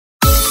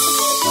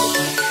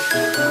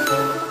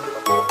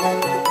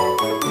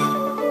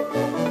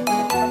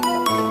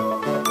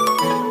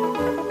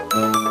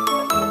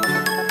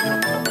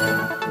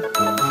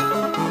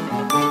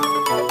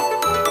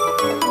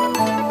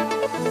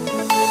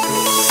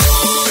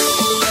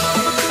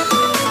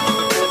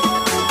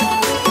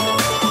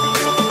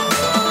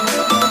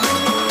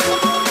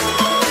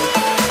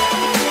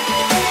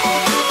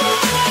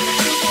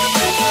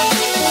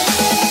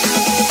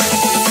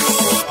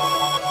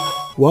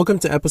Welcome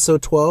to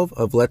episode 12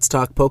 of Let's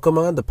Talk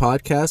Pokemon, the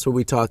podcast where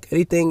we talk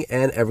anything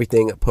and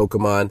everything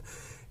Pokemon.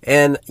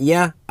 And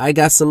yeah, I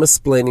got some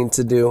explaining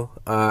to do.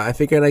 I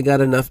figured I got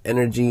enough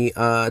energy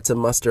to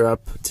muster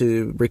up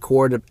to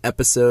record an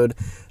episode.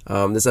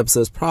 This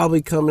episode is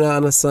probably coming out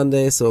on a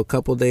Sunday, so a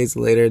couple days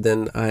later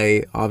than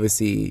I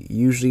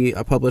usually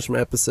publish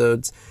my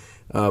episodes.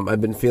 I've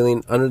been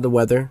feeling under the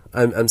weather.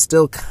 I'm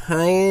still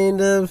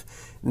kind of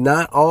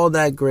not all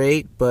that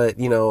great, but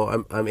you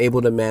know, I'm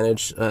able to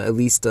manage at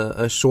least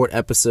a short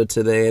episode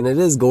today, and it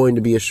is going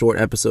to be a short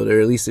episode, or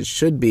at least it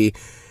should be,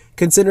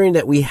 considering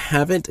that we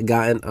haven't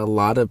gotten a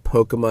lot of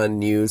Pokemon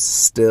news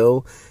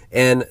still,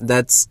 and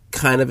that's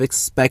kind of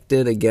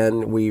expected.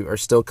 Again, we are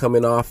still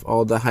coming off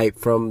all the hype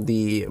from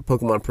the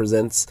Pokemon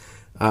Presents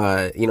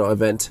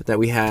event that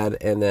we had,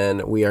 and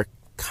then we are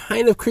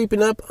kind of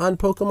creeping up on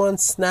Pokemon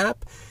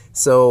Snap.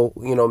 So,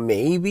 you know,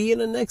 maybe in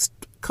the next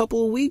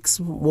couple of weeks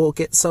we'll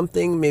get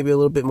something, maybe a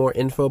little bit more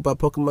info about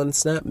Pokemon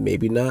Snap,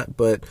 maybe not,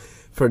 but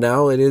for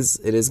now it is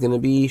going to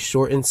be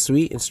short and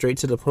sweet and straight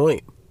to the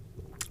point.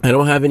 I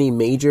don't have any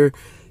major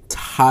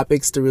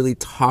topics to really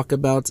talk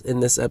about in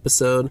this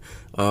episode.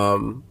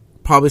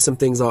 Probably some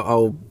things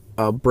I'll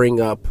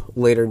bring up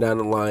later down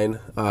the line,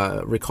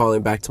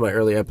 recalling back to my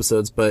earlier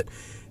episodes, but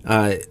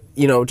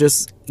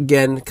just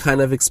again,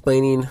 kind of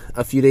explaining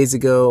a few days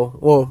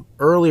ago,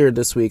 earlier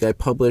this week, I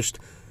published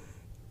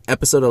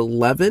episode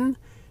 11,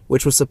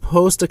 which was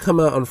supposed to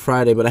come out on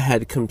Friday, but I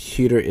had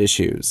computer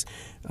issues.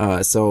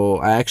 So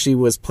I actually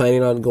was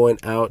planning on going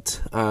out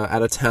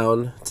of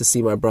town to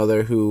see my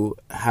brother, who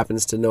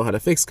happens to know how to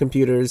fix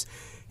computers.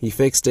 He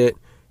fixed it.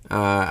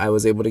 I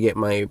was able to get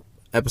my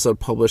episode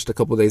published a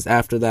couple days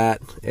after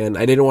that, and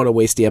I didn't want to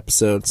waste the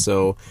episode,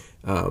 so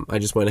I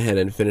just went ahead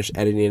and finished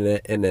editing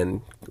it, and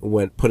then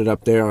put it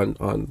up there on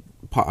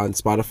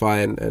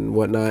Spotify and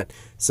whatnot.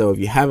 So if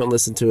you haven't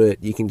listened to it,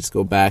 you can just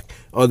go back.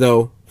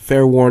 Although,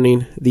 fair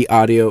warning, the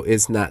audio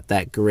is not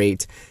that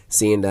great,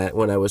 seeing that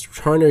when I was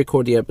trying to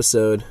record the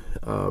episode,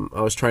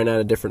 I was trying out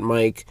a different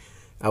mic,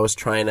 I was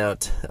trying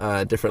out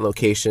different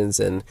locations,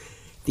 and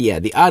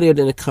the audio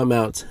didn't come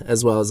out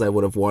as well as I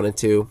would have wanted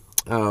to.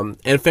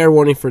 And fair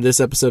warning for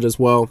this episode as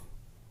well,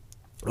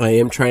 I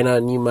am trying out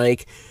a new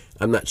mic.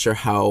 I'm not sure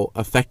how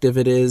effective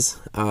it is,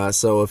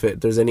 so if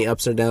there's any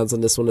ups or downs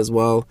on this one as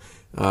well,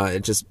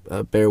 just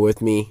bear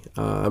with me.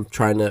 I'm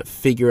trying to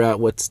figure out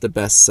what's the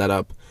best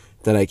setup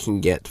that I can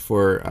get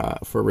for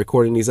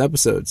recording these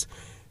episodes.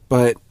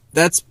 But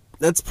that's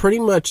pretty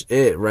much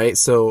it, right?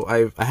 So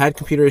I had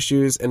computer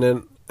issues, and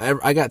then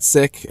I got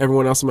sick.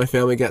 Everyone else in my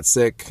family got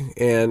sick,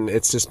 and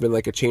it's just been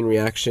like a chain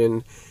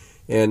reaction.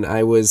 And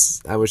I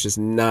was just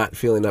not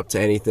feeling up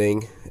to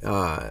anything.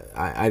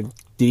 I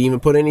didn't even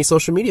put any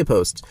social media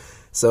posts.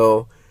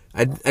 So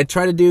I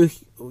try to do,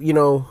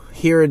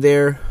 here or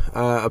there,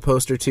 a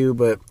post or two.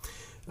 But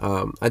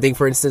I think,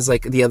 for instance,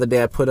 like the other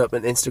day I put up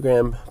an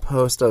Instagram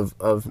post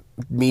of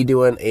me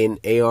doing an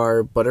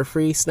AR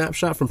Butterfree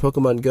snapshot from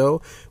Pokemon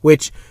Go,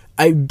 which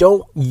I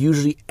don't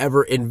usually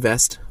ever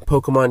invest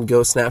Pokemon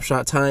Go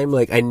snapshot time.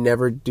 Like, I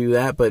never do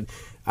that, but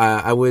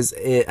I was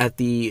at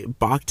the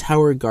Bok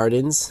Tower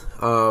Gardens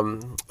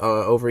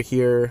over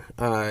here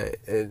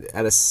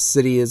at a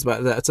city. It's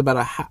about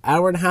an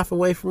hour and a half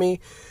away from me.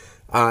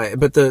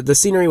 But the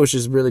scenery was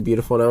just really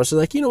beautiful, and I was just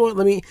like, you know what,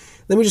 let me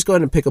just go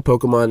ahead and pick a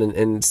Pokemon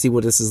and see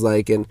what this is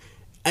like. And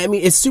I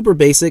mean, it's super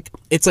basic.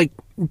 It's like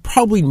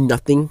probably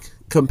nothing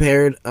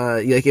compared.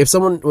 Like if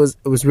someone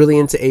was really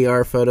into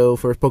AR photo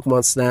for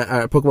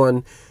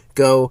Pokemon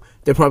Go,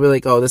 they're probably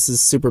like, oh, this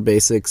is super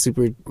basic,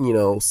 super,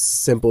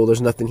 simple, there's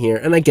nothing here.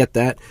 And I get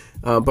that.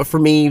 But for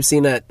me, you've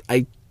seen that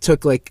I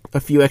took like a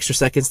few extra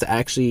seconds to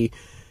actually,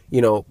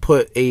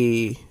 pick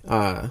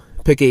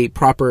a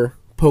proper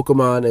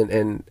Pokemon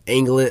and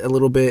angle it a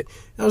little bit.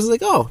 I was like,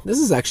 oh, this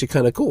is actually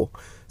kind of cool.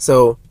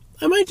 So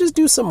I might just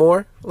do some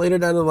more later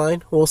down the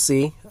line. We'll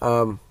see.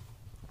 Like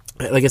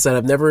I said,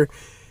 I've never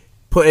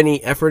put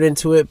any effort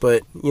into it,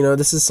 but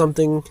this is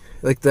something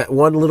like that.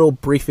 One little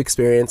brief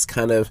experience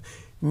kind of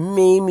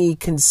made me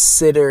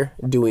consider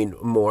doing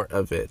more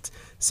of it.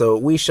 So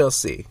we shall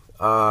see.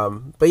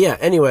 But yeah,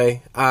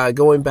 anyway,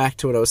 going back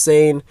to what I was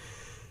saying,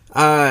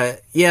 I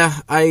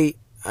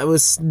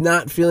was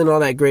not feeling all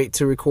that great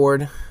to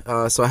record,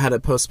 so I had to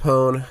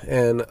postpone,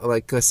 and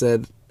like I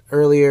said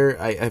earlier,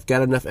 I've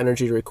got enough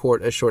energy to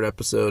record a short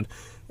episode,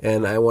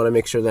 and I want to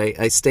make sure that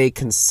I stay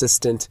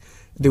consistent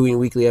doing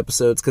weekly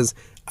episodes, because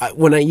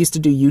when I used to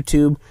do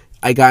YouTube,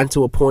 I got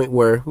into a point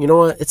where, you know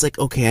what, it's like,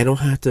 okay, I don't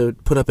have to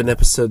put up an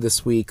episode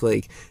this week,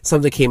 like,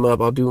 something came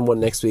up, I'll do one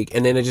next week,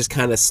 and then it just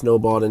kind of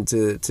snowballed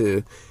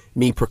into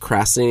me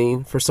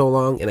procrastinating for so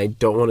long, and I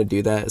don't want to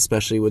do that,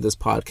 especially with this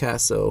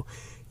podcast. So,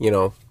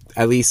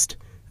 at least,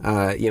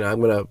 I'm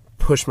going to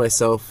push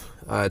myself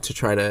to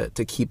try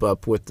to keep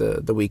up with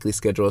the weekly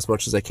schedule as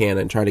much as I can,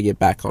 and try to get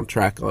back on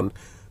track on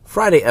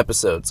Friday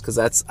episodes, because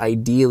that's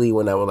ideally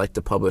when I would like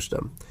to publish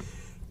them.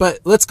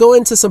 But let's go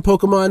into some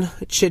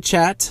Pokemon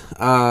chit-chat.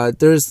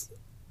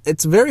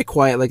 It's very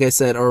quiet, like I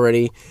said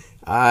already.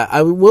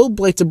 I will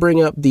like to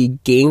bring up the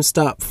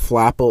GameStop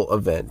Flapple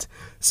event.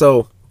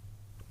 So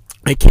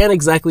I can't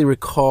exactly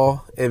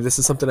recall if this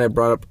is something I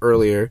brought up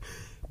earlier,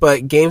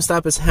 but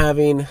GameStop is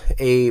having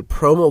a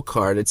promo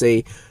card. It's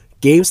a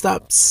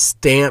GameStop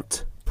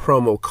stamped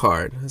promo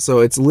card. So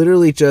it's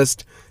literally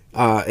just,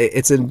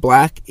 it's in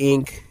black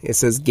ink. It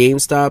says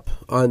GameStop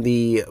on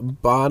the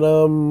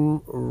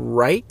bottom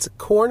right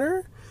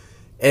corner,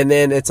 and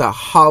then it's a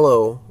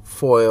hollow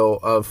foil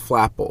of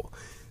Flapple.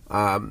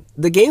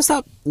 The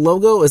GameStop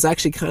logo is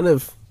actually kind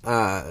of,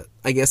 I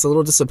guess, a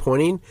little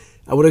disappointing.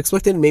 I would have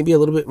expected maybe a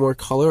little bit more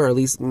color, or at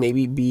least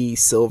maybe be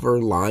silver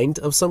lined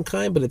of some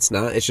kind, but it's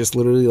not. It's just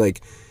literally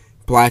like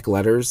black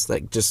letters,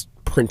 like just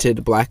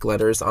printed black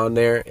letters on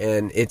there,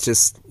 and it's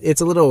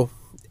a little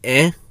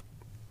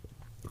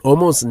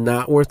almost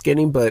not worth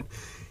getting. But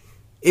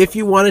if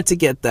you wanted to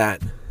get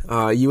that,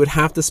 you would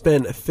have to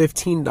spend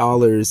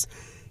 $15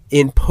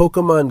 in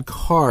Pokemon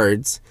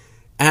cards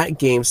at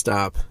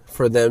GameStop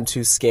for them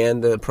to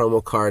scan the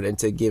promo card and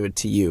to give it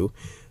to you,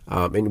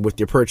 and with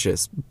your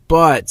purchase.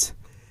 But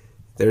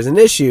there's an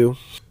issue.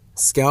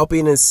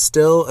 Scalping is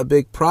still a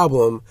big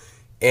problem,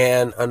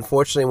 and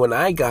unfortunately when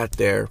I got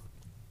there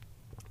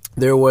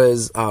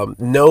was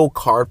no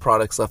card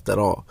products left at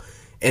all.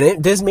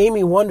 And this made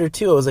me wonder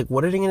too. I was like,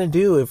 what are they going to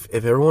do if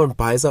everyone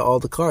buys out all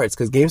the cards?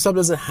 Because GameStop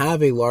doesn't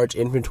have a large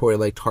inventory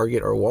like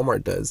Target or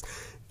Walmart does.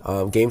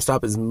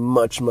 GameStop is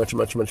much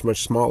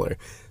smaller.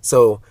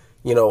 So,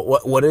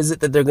 what is it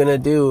that they're going to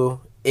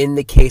do in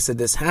the case that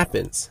this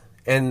happens?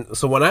 And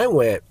so when I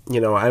went,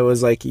 I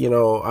was like, can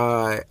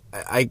I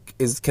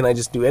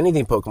just do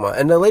anything Pokemon?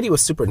 And the lady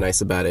was super nice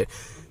about it.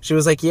 She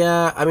was like,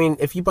 yeah, I mean,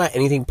 if you buy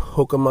anything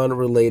Pokemon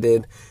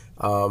related,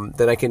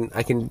 then I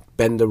can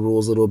bend the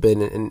rules a little bit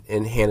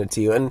and hand it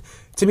to you. And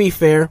to be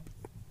fair,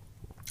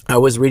 I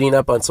was reading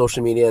up on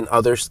social media, and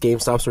other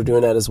GameStops were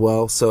doing that as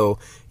well. So,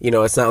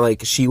 it's not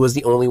like she was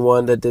the only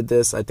one that did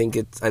this. I think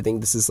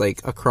this is like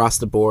across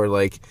the board.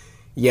 Like,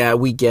 yeah,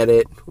 we get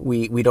it.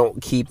 We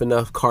don't keep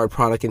enough card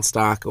product in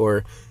stock,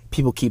 or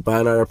people keep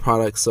buying our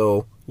products.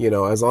 So,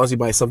 as long as you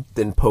buy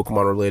something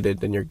Pokemon related,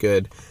 then you're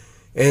good.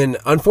 And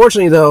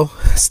unfortunately, though,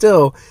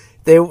 still,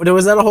 there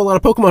was not a whole lot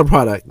of Pokemon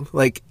product.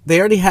 Like, they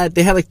had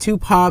like 2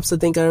 pops, I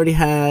think I already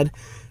had.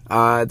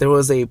 There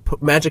was a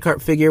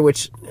Magikarp figure,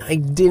 which I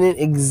didn't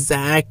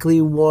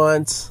exactly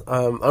want.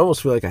 I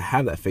almost feel like I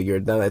had that figure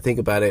now that I think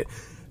about it.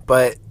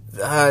 But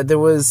I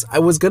was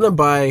going to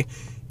buy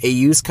a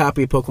used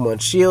copy of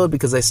Pokemon Shield,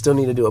 because I still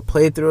need to do a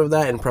playthrough of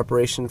that in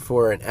preparation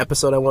for an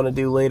episode I want to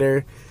do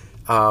later.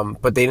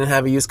 But they didn't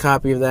have a used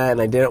copy of that, and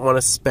I didn't want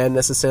to spend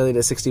necessarily the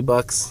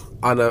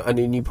 $60 on a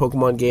new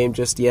Pokemon game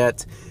just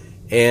yet.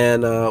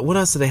 And what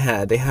else did they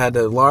have? They had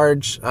a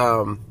large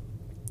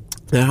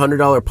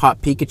 $100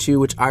 Pop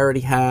Pikachu, which I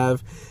already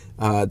have.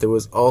 There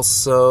was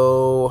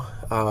also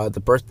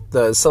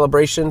the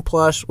Celebration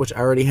plush, which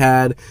I already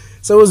had.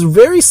 So it was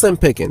very slim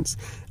pickings.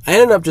 I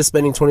ended up just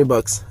spending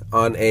 $20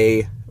 on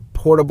a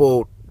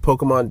portable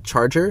Pokemon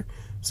charger.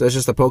 So it's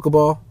just a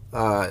Pokeball,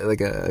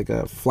 like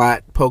a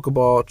flat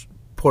Pokeball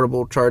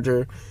portable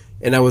charger,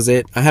 and that was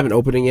it. I haven't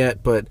opened it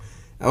yet, but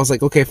I was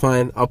like, okay,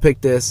 fine, I'll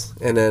pick this.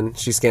 And then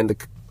she scanned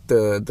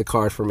the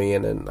card for me,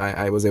 and then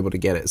I was able to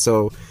get it.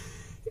 So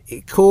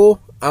cool.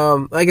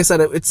 Like I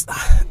said,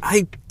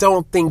 I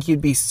don't think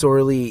you'd be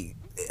sorely,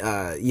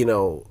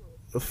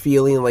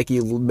 feeling like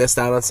you missed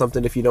out on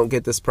something if you don't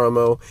get this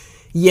promo.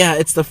 Yeah,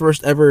 it's the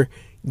first ever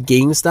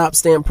GameStop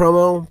stamp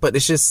promo, but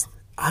it's just,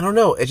 I don't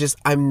know. It's just,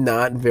 I'm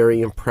not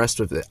very impressed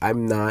with it.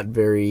 I'm not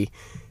very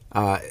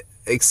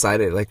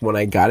excited. Like, when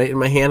I got it in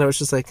my hand, I was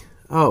just like,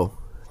 oh,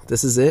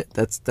 this is it?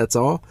 That's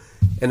all?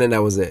 And then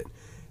that was it.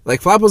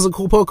 Like, Flapple a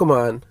cool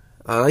Pokemon.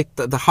 I like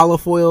the hollow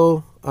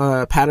foil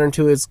pattern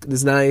to it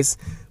is nice,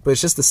 but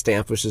it's just the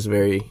stamp was just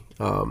very,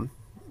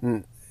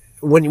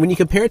 when you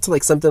compare it to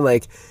like something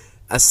like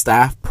a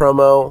staff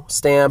promo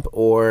stamp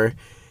or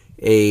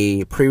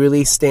a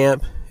pre-release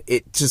stamp,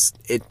 it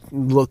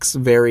looks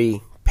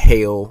very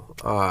pale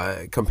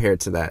compared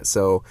to that.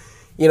 So,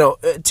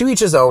 to each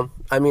his own.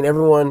 I mean,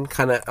 everyone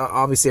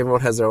obviously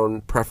everyone has their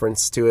own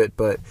preference to it,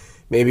 but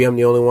maybe I'm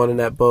the only one in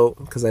that boat,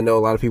 because I know a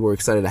lot of people were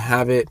excited to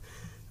have it.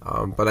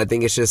 But I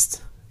think it's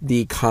just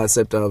the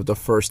concept of the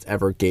first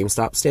ever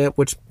GameStop stamp,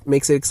 which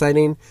makes it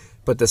exciting,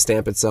 but the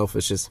stamp itself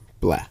is just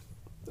blah.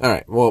 All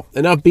right, well,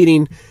 enough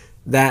beating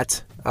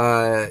that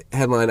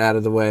headline out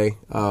of the way.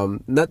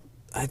 I'm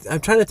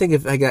trying to think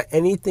if I got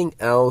anything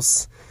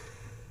else.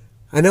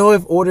 I know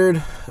I've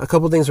ordered a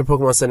couple things from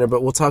Pokemon Center,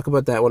 but we'll talk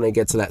about that when I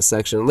get to that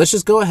section. Let's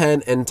just go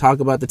ahead and talk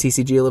about the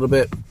TCG a little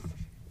bit.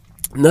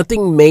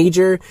 Nothing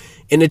major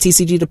in the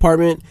TCG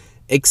department,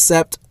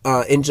 except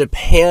in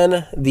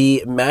Japan,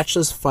 the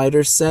Matchless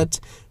Fighter set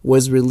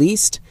was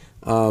released.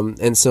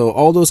 And so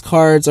all those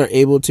cards are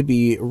able to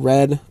be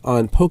read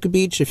on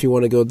Pokebeach if you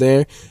want to go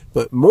there.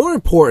 But more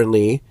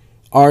importantly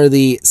are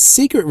the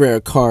secret rare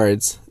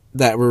cards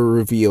that were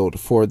revealed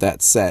for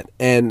that set.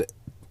 And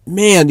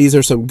man, these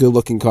are some good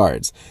looking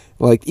cards.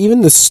 Like,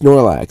 even the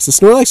Snorlax. The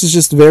Snorlax is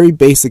just very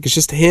basic. It's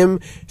just him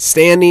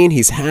standing.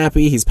 He's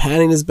happy. He's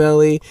patting his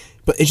belly.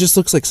 But it just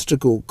looks like such a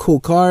cool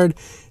card.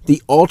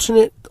 The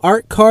alternate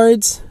art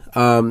cards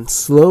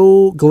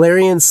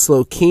Galarian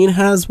Slowking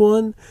has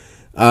one.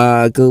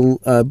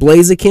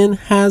 Blaziken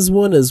has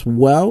one as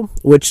well,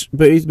 which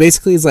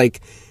basically is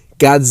like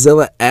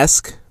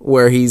Godzilla-esque,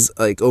 where he's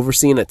like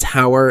overseeing a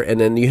tower, and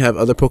then you have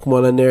other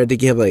Pokemon on there. I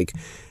think you have like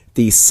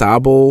the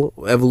Sobble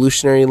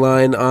evolutionary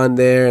line on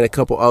there and a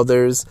couple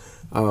others.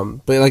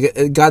 But like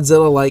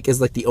Godzilla-like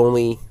is like the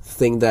only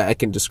thing that I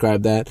can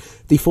describe that.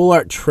 The full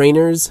art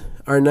trainers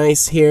are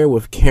nice here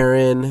with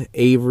Karen,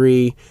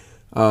 Avery,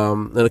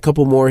 and a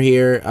couple more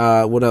here.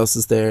 What else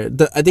is there?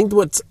 I think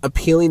what's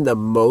appealing the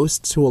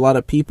most to a lot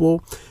of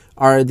people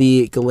are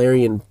the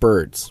Galarian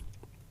birds,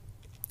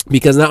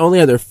 because not only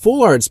are their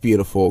full arts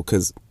beautiful,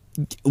 because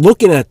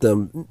looking at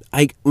them,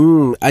 I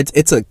don't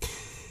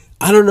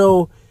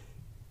know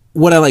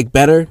what I like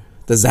better,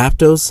 the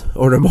Zapdos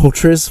or the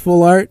Moltres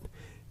full art.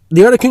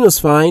 The Articuno's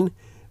fine,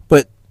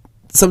 but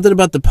something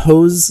about the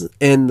pose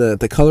and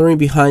the coloring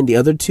behind the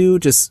other two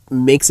just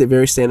makes it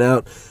very stand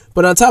out.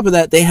 But on top of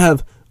that, they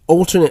have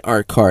alternate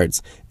art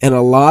cards, and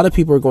a lot of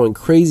people are going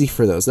crazy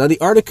for those. Now, the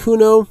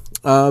Articuno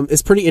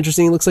is pretty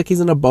interesting. It looks like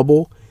he's in a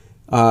bubble.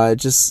 I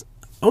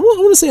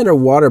want to say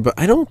underwater, but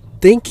I don't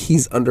think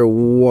he's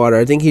underwater.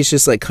 I think he's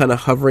just like kind of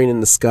hovering in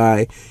the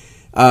sky.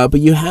 But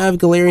you have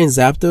Galarian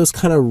Zapdos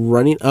kind of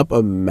running up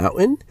a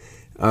mountain,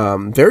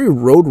 very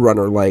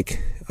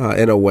Roadrunner-like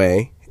in a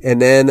way.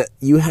 And then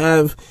you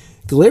have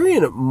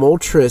Galarian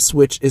Moltres,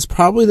 which is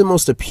probably the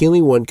most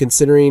appealing one,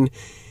 considering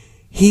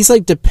he's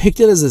like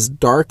depicted as this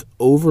dark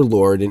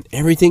overlord, and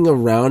everything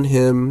around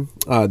him,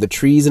 the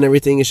trees and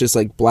everything, is just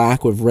like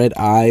black with red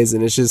eyes,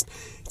 and it's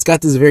got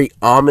this very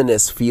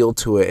ominous feel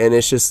to it, and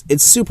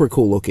it's super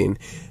cool looking.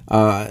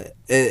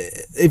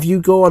 If you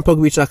go on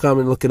PokeBeach.com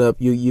and look it up,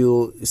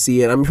 you'll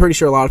see it. I'm pretty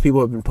sure a lot of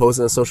people have been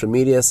posting on social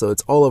media, so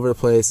it's all over the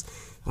place.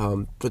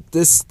 But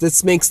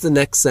this makes the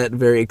next set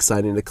very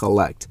exciting to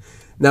collect.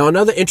 Now,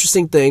 another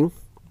interesting thing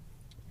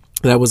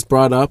that was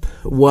brought up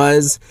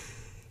was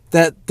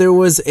that there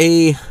was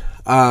a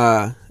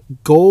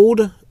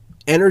gold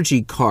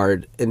energy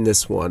card in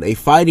this one, a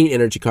fighting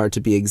energy card to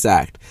be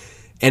exact.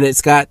 And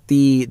it's got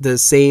the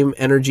same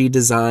energy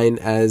design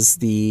as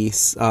the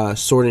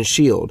Sword and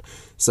Shield.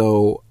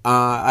 So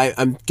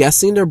I'm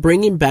guessing they're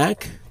bringing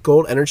back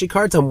gold energy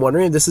cards. I'm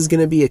wondering if this is going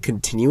to be a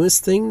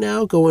continuous thing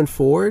now going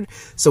forward.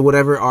 So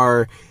whatever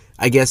our,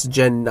 I guess,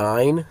 Gen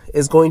 9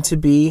 is going to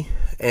be,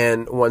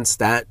 and once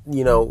that,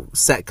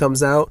 set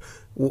comes out,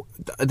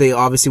 they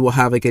obviously will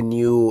have like a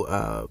new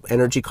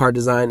energy card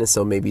design, and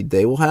so maybe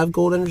they will have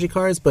gold energy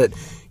cards. But,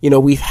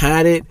 we've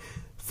had it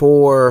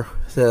for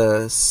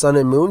the Sun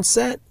and Moon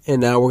set,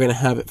 and now we're going to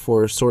have it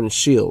for Sword and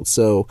Shield.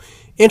 So,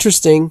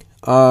 interesting.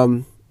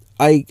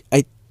 I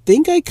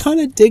think I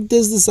kind of dig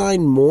this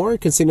design more,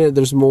 considering that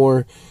there's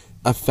more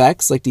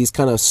effects, like these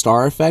kind of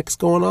star effects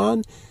going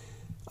on.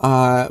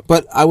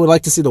 But I would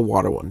like to see the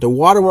water one. The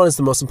water one is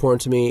the most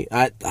important to me.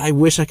 I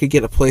wish I could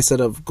get a playset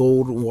of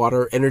gold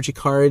water energy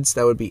cards.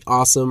 That would be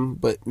awesome.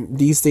 But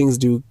these things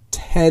do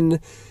tend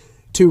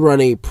to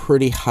run a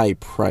pretty high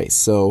price.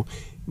 So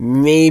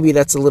maybe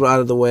that's a little out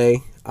of the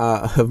way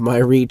of my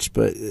reach.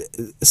 But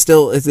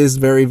still, it is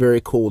very, very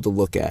cool to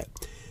look at.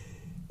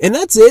 And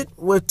that's it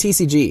with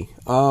TCG.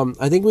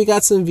 I think we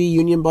got some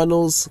V-Union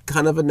bundles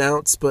kind of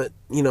announced, but,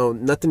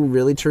 nothing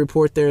really to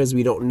report there, as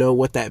we don't know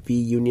what that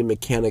V-Union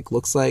mechanic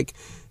looks like.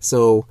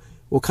 So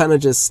we'll kind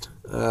of just,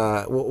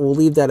 we'll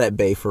leave that at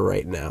bay for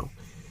right now.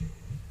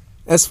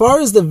 As far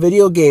as the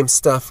video game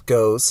stuff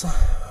goes,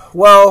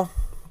 well,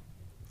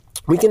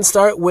 we can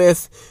start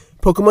with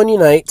Pokemon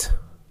Unite.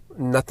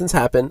 Nothing's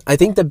happened. I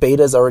think the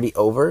beta is already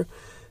over.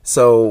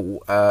 So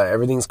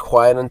everything's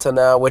quiet until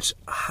now, which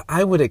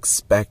I would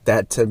expect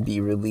that to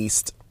be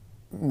released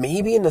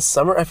maybe in the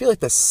summer. I feel like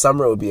the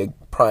summer would be a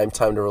prime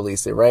time to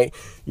release it, right?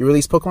 You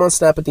release Pokemon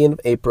Snap at the end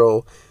of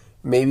April,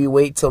 maybe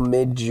wait till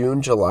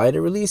mid-June, July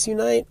to release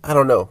Unite. I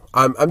don't know.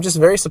 I'm just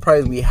very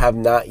surprised we have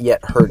not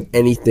yet heard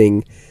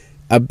anything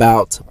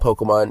about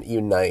Pokemon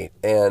Unite,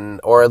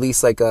 or at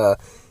least like a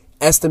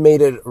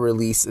estimated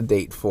release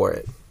date for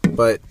it.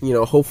 But,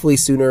 hopefully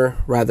sooner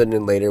rather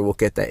than later we'll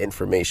get that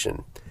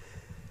information.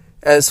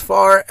 As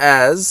far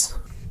as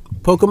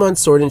Pokemon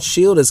Sword and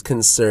Shield is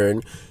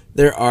concerned,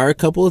 there are a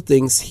couple of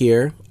things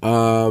here.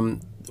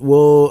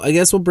 I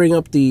guess we'll bring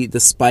up the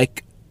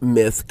Spike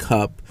Myth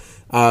Cup.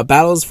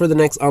 Battles for the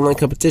next online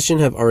competition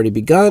have already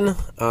begun.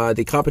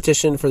 The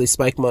competition for the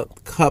Spike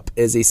Myth Cup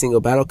is a single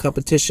battle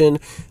competition.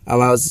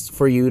 Allows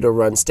for you to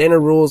run standard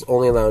rules,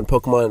 only allowing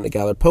Pokemon in the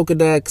Galar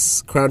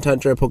Pokedex, Crown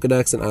Tundra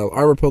Pokedex, and Isle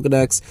Armor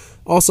Pokedex.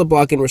 Also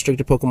blocking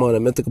restricted Pokemon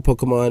and mythical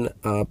Pokemon,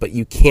 but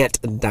you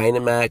can't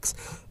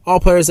Dynamax. All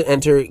players that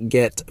enter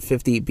get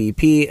 50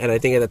 BP, and I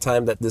think at the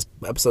time that this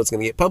episode is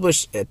going to get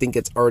published, I think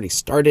it's already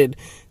started.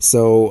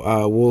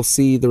 So we'll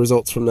see the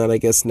results from that, I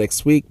guess,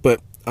 next week. But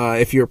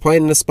if you're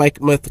playing in the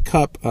Spike Myth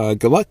Cup,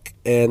 good luck,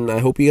 and I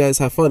hope you guys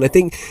have fun. I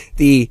think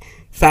the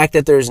fact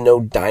that there's no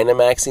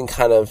Dynamaxing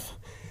kind of,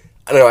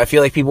 I don't know, I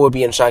feel like people would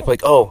be in shock,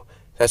 like, oh,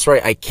 that's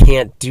right, I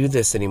can't do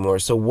this anymore,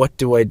 so what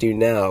do I do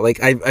now?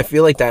 Like, I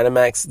feel like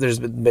Dynamax, there's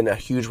been a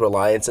huge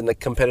reliance in the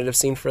competitive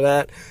scene for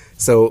that.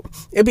 So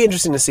it'd be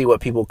interesting to see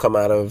what people come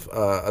out of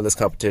this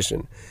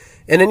competition.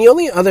 And then the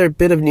only other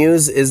bit of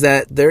news is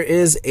that there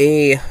is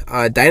a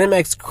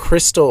Dynamax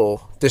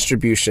Crystal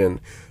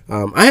distribution.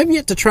 I have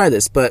yet to try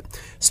this, but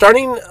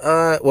starting,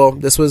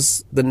 this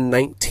was the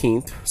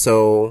 19th,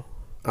 so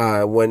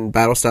when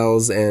Battle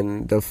Styles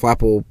and the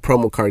Flapple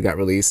promo card got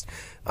released,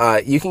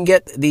 you can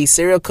get the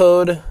serial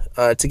code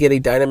to get a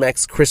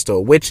Dynamax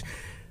Crystal, which,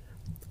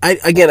 I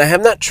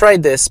have not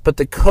tried this, but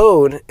the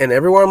code, and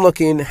everywhere I'm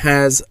looking,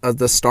 has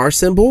the star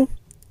symbol,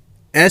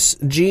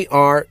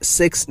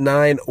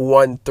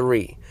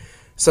 SGR6913.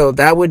 So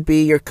that would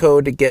be your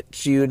code to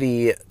get you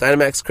the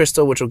Dynamax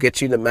Crystal, which will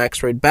get you the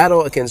Max Raid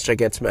battle against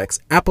Gigantamax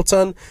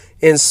Appletun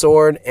in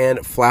Sword and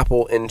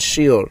Flapple in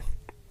Shield.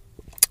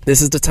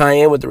 This is to tie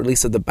in with the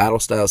release of the Battle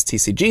Styles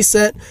TCG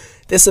set.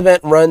 This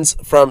event runs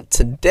from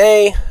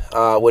today,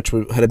 which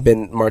would have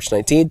been March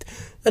 19th,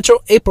 until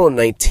April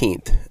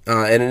 19th.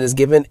 And it is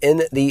given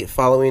in the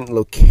following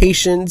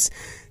locations.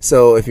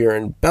 So if you're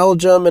in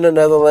Belgium and the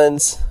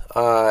Netherlands,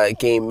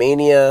 Game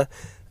Mania,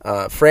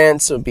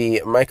 France would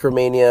be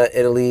Micromania,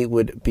 Italy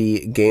would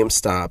be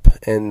GameStop,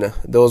 and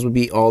those would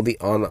be all the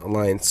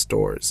online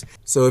stores.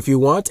 So if you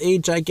want a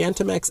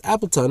Gigantamax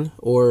Appletun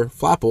or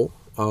Flapple,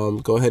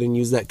 go ahead and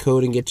use that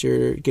code and get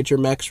your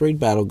Max Raid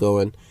battle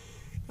going.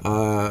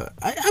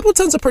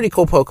 Appletun's a pretty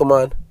cool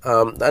Pokemon.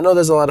 I know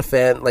there's a lot of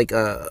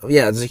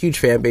there's a huge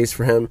fan base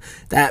for him.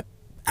 That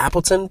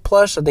Appletun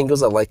plush, I think it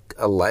was a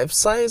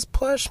life-size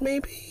plush,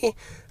 maybe.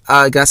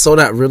 Got sold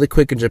out really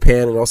quick in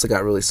Japan, and also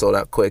got really sold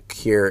out quick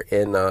here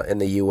in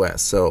the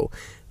U.S. So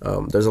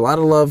there's a lot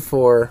of love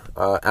for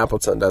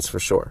Appletun, that's for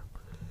sure.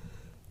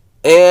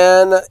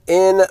 And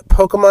in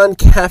Pokemon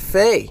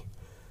Cafe,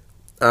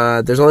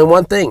 there's only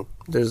one thing.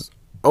 There's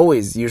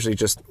always usually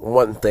just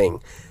one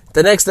thing.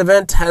 The next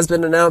event has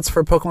been announced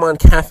for Pokemon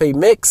Cafe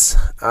Mix.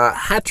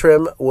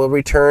 Hatterene will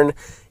return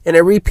in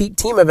a repeat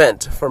team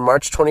event from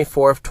March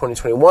 24th,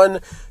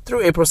 2021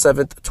 through April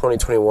 7th,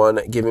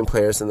 2021, giving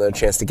players another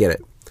chance to get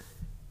it.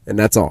 And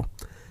that's all.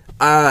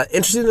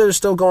 Interesting that they're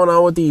still going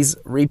on with these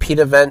repeat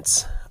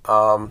events.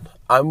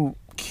 I'm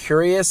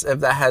curious if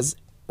that has...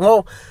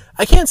 Well,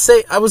 I can't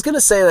say... I was going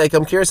to say,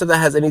 I'm curious if that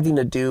has anything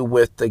to do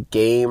with the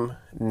game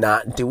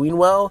not doing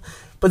well.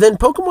 But then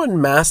Pokemon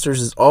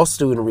Masters is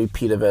also doing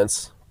repeat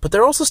events, but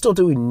they're also still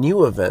doing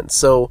new events.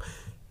 So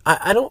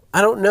I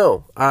don't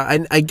know.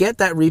 I get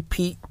that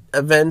repeat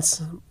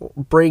events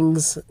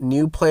brings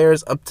new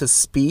players up to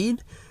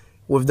speed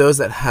with those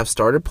that have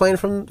started playing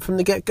from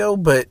the get-go,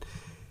 but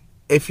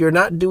if you're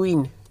not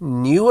doing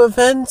new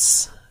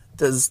events,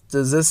 does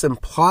this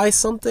imply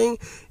something?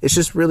 It's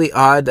just really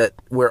odd that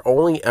we're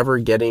only ever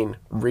getting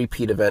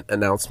repeat event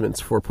announcements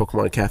for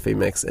Pokemon Cafe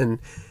Mix and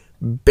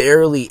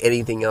barely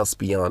anything else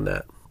beyond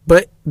that.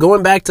 But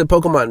going back to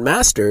Pokemon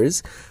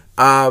Masters,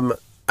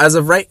 as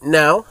of right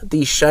now,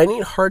 the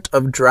Shining Heart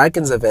of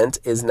Dragons event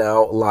is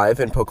now live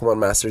in Pokemon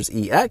Masters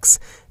EX.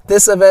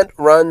 This event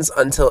runs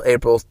until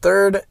April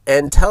 3rd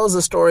and tells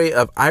the story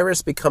of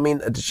Iris becoming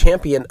the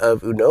champion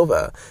of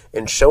Unova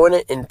and showing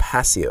it in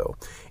Pasio.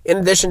 In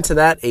addition to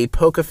that, a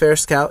Pokefair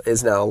Scout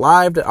is now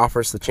live that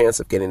offers the chance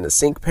of getting the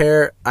Sync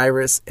Pair,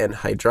 Iris, and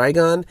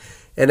Hydreigon.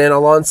 And then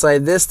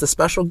alongside this, the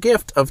special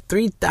gift of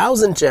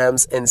 3,000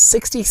 gems and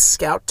 60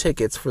 Scout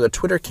tickets for the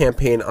Twitter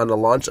campaign on the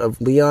launch of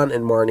Leon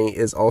and Marnie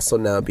is also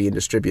now being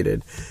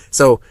distributed.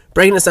 So,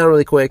 breaking this down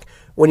really quick,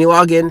 when you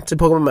log in to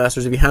Pokemon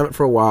Masters, if you haven't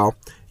for a while,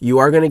 you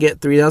are going to get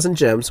 3,000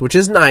 gems, which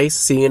is nice,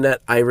 seeing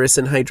that Iris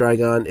and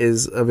Hydreigon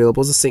is available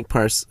as a Sync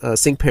Pair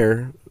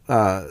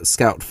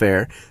Scout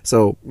Fair.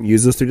 So,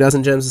 use those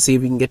 3,000 gems to see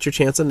if you can get your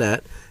chance on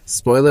that.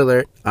 Spoiler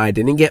alert, I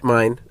didn't get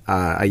mine.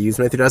 I used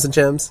my 3,000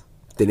 gems.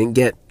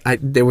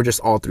 They were just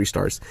all 3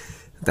 stars.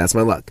 That's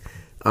my luck.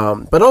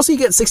 But also you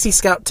get 60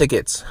 Scout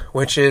tickets,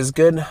 which is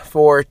good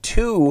for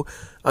 2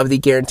 of the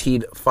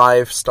guaranteed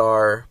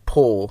 5-star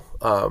pull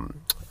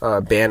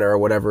banner or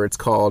whatever it's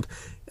called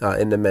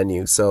in the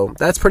menu. So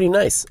that's pretty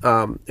nice.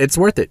 It's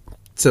worth it.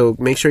 So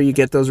make sure you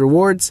get those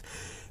rewards.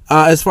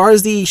 As far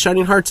as the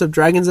Shining Hearts of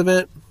Dragons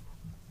event,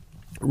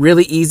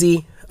 really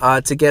easy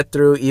to get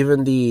through,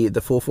 even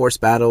the full force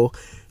battle.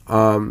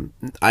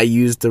 I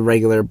used the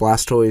regular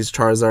Blastoise,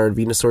 Charizard,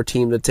 Venusaur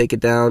team to take it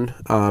down,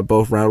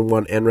 both round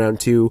 1 and round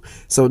 2.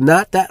 So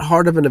not that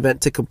hard of an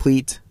event to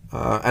complete.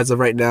 As of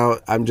right now,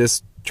 I'm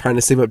just trying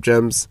to save up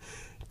gems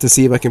to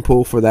see if I can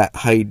pull for that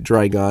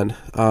Hydreigon.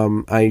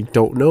 I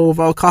don't know if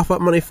I'll cough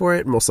up money for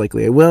it. Most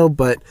likely I will,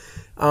 but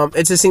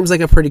it just seems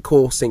like a pretty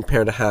cool sync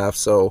pair to have.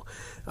 So,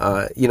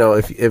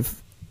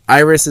 if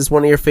Iris is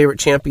one of your favorite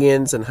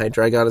champions and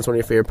Hydreigon is one of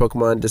your favorite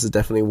Pokemon, this is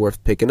definitely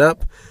worth picking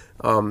up.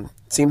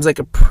 Seems like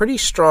a pretty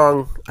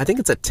strong, I think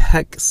it's a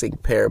tech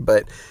sync pair,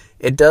 but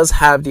it does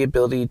have the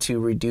ability to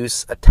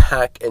reduce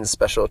attack and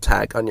special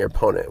attack on your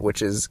opponent,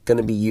 which is going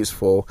to be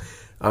useful.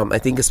 I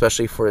think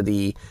especially for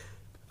we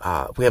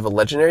have a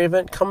legendary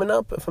event coming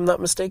up, if I'm not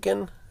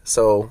mistaken.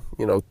 So,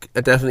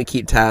 definitely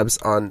keep tabs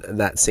on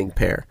that sync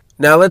pair.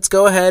 Now let's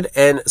go ahead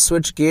and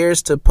switch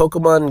gears to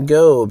Pokemon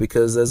Go,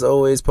 because as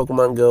always,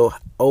 Pokemon Go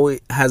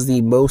always has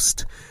the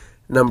most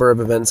number of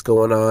events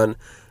going on.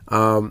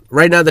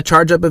 Right now, the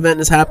Charge Up event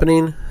is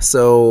happening,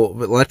 so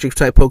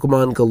electric-type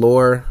Pokemon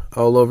galore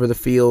all over the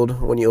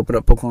field when you open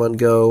up Pokemon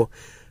Go.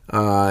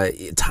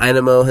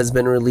 Tynamo has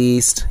been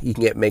released. You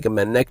can get Mega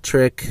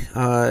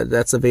Manectric,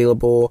 that's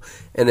available.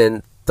 And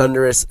then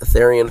Thundurus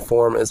Therian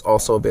form is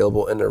also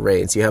available in the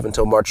raids. You have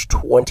until March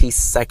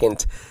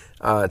 22nd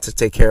to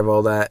take care of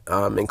all that,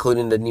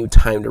 including the new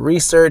Time to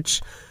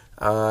Research,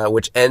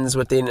 which ends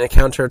with the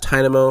encounter of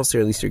Tynamo, so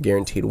at least you're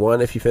guaranteed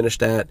one if you finish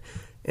that.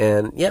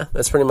 And yeah,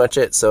 that's pretty much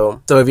it.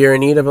 So if you're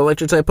in need of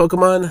electric-type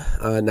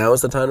Pokemon, now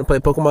is the time to play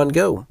Pokemon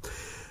Go.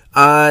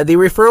 The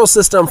referral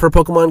system for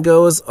Pokemon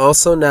Go is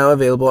also now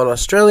available in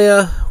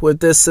Australia. With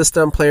this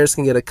system, players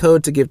can get a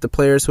code to give to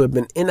players who have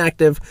been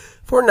inactive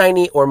for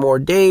 90 or more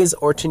days,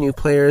 or to new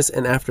players,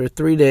 and after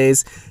 3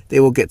 days,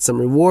 they will get some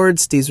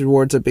rewards. These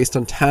rewards are based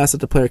on tasks that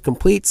the player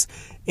completes,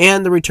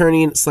 and the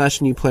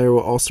returning/new player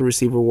will also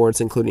receive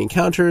rewards including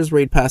encounters,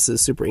 raid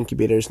passes, super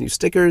incubators, new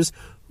stickers,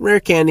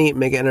 rare candy,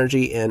 mega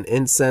energy, and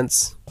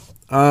incense.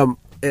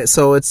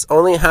 So it's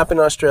only happened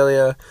in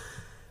Australia.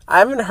 I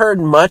haven't heard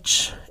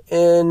much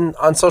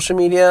on social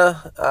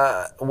media,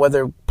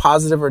 whether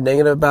positive or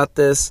negative about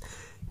this.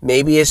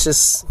 Maybe it's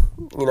just,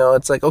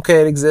 it's like,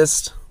 okay, it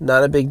exists,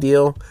 not a big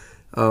deal.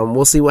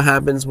 We'll see what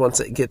happens once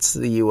it gets to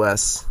the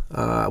U.S.,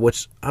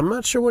 which I'm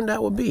not sure when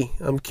that will be.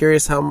 I'm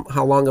curious how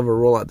long of a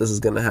rollout this is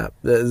going to have.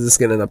 This is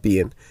going to end up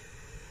being.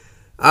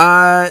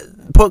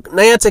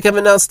 Niantic have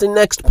announced the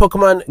next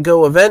Pokemon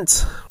Go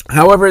event.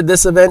 However,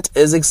 this event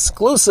is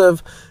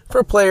exclusive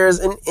for players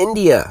in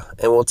India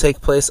and will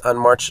take place on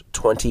March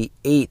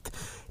 28th.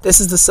 This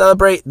is to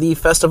celebrate the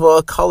Festival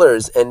of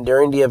Colors, and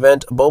during the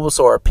event,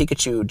 Bulbasaur,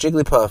 Pikachu,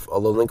 Jigglypuff,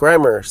 Alolan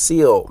Grimer,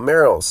 Seal,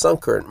 Marill,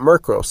 Sunkern,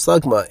 Murkrow,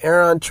 Slugma,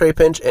 Aron,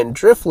 Trapinch, and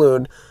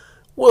Drifloon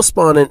will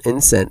spawn in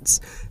incense.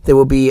 There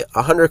will be a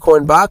 100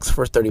 coin box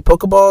for 30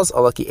 Pokeballs, a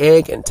lucky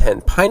egg, and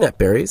 10 Pineapple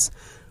Berries.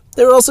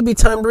 There will also be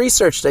timed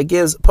research that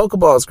gives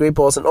Pokeballs, Great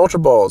Balls, and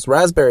Ultra Balls,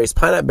 Raspberries,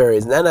 Pineapple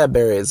Berries, Nanab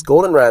Berries,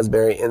 Golden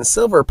Raspberry, and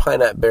Silver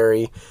Pineapple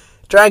Berry,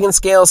 Dragon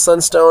Scale,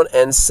 Sunstone,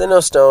 and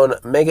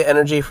Sinnoh Mega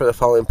Energy for the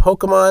following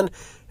Pokemon: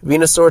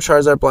 Venusaur,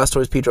 Charizard,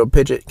 Blastoise, Pedro,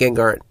 Pidgeot,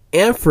 Gengar,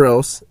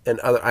 Ampharos, and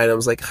other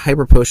items like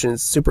Hyper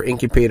Potions, Super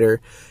Incubator,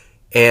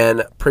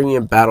 and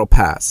Premium Battle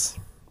Pass.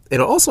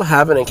 It'll also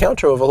have an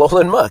encounter of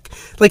Alolan Muck.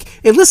 Like,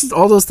 it lists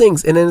all those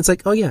things, and then it's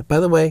like, oh yeah, by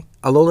the way,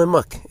 Alolan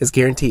Muck is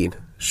guaranteed.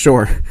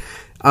 Sure.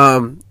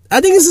 I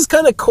think this is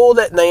kind of cool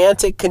that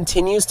Niantic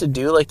continues to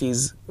do like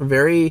these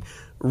very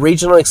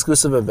regional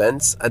exclusive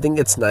events. I think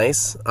it's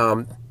nice.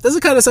 Does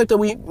it kind of suck that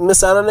we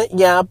miss out on it?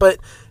 Yeah, but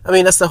I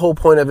mean, that's the whole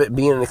point of it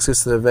being an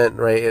exclusive event,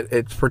 right?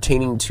 It's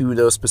pertaining to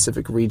those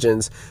specific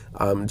regions.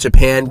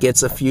 Japan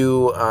gets a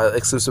few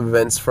exclusive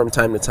events from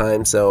time to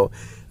time, so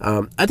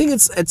I think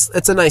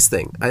it's a nice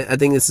thing. I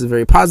think this is a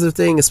very positive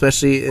thing,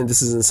 especially, and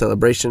this is in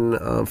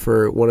celebration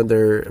for one of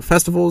their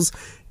festivals.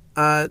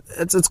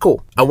 It's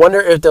cool. I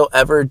wonder if they'll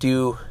ever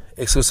do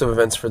exclusive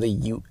events for the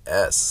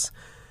US,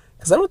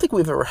 because I don't think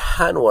we've ever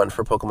had one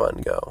for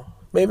Pokemon Go.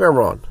 Maybe I'm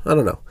wrong. I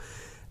don't know.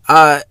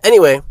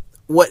 Anyway,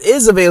 what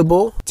is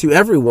available to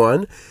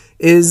everyone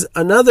is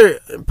another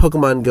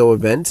Pokemon Go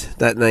event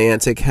that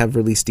Niantic have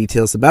released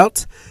details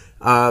about.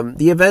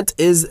 The event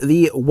is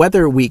the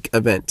Weather Week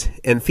event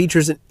and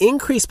features an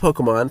increased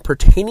Pokemon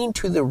pertaining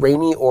to the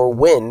rainy or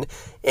wind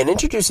and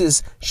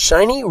introduces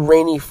shiny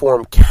rainy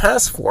form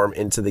Castform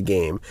into the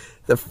game.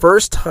 The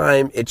first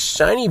time its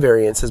shiny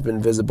variance has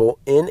been visible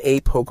in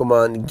a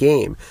Pokemon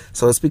game.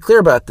 So let's be clear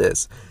about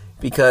this,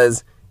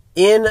 because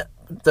in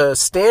the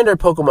standard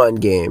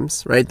Pokemon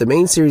games, right, the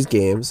main series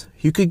games,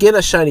 you could get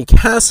a shiny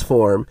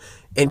Castform,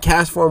 and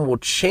Castform will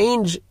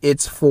change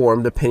its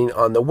form depending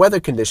on the weather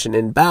condition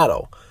in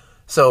battle.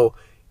 So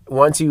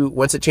once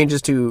it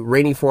changes to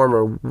rainy form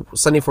or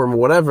sunny form or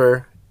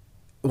whatever,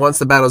 once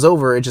the battle's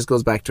over, it just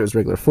goes back to its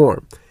regular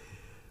form.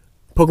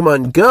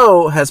 Pokemon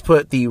Go has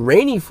put the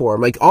rainy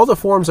form, like all the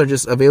forms are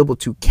just available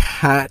to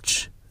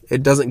catch.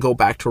 It doesn't go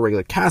back to a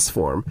regular cast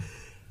form.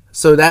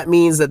 So that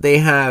means that they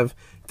have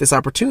this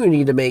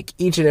opportunity to make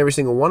each and every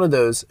single one of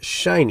those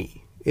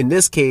shiny. In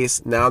this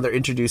case, now they're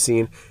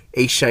introducing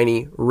a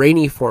shiny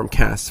rainy form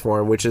cast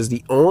form, which is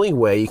the only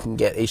way you can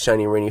get a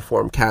shiny rainy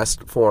form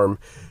cast form,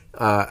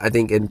 I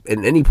think, in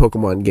any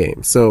Pokemon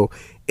game. So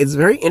it's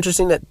very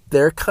interesting that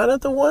they're kind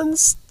of the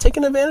ones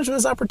taking advantage of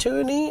this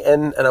opportunity,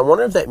 and I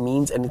wonder if that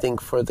means anything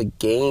for the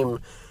game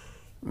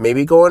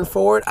maybe going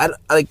forward. I'm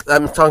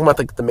talking about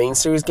the main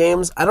series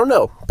games. I don't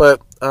know,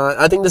 but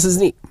I think this is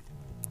neat.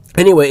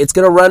 Anyway, it's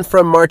going to run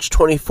from March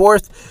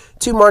 24th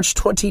to March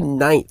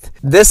 29th.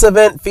 This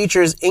event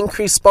features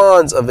increased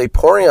spawns of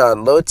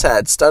Vaporeon,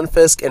 Lotad,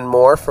 Stunfisk, and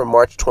more from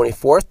March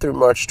 24th through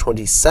March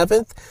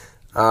 27th.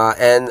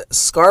 And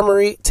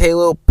Skarmory,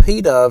 Taillow,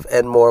 Pidove,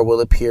 and more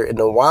will appear in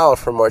the wild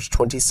from March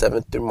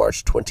 27th through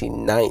March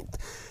 29th.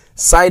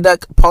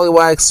 Psyduck,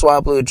 Poliwag,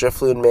 Swablu,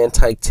 Drifloon,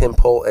 Mantike,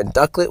 Tympole, and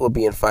Ducklet will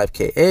be in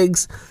 5k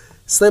eggs.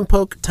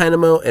 Slimpoke,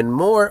 Tynamo, and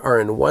more are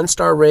in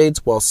 1-star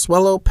raids, while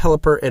Swellow,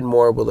 Pelipper, and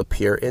more will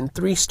appear in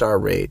 3-star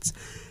raids.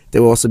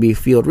 There will also be a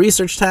field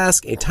research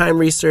task, a time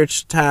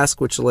research task,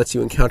 which lets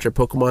you encounter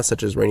Pokemon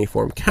such as Rainy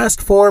Form,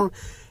 Cast Form,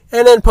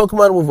 and then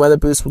Pokemon with Weather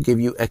Boost will give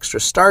you extra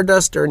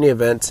Stardust during the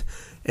event,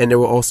 and there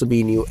will also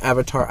be new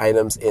avatar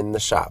items in the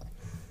shop.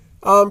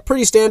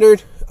 Pretty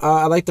standard.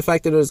 I like the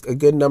fact that there's a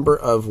good number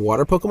of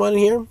water Pokemon in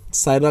here.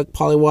 Psyduck,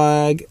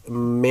 Poliwag,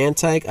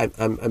 Mantike.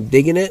 I'm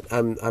digging it.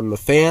 I'm a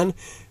fan.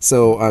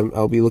 So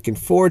I'll be looking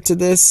forward to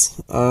this.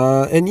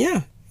 And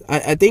yeah,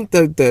 I think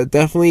the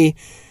definitely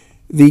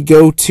the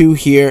go-to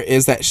here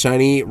is that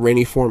shiny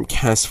Rainy Form,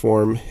 Cast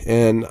Form.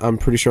 And I'm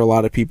pretty sure a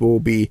lot of people will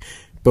be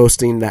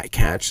boasting that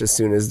catch as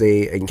soon as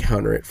they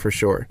encounter it for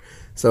sure.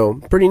 So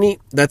pretty neat.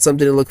 That's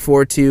something to look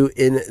forward to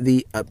in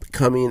the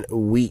upcoming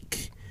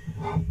week.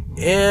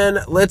 And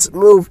let's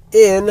move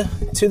in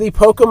to the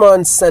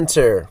Pokemon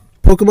Center.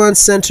 Pokemon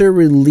Center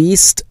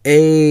released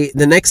the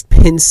next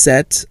pin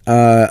set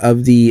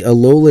of the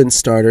Alolan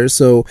starters.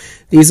 So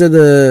these are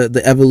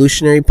the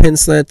evolutionary pin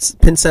sets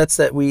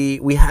that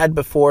we had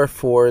before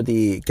for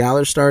the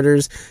Galar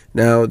starters.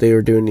 Now they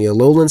were doing the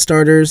Alolan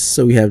starters.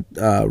 So we have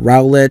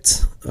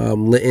Rowlet,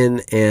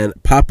 Litten, and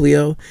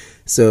Popplio.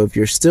 So if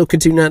you're still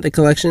continuing out the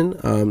collection,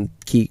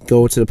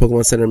 go to the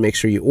Pokemon Center and make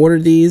sure you order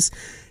these.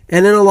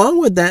 And then along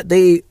with that,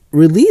 they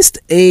released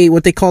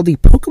what they call the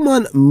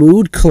Pokemon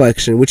Mood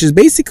Collection, which is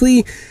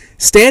basically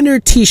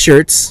standard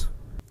t-shirts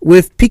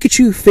with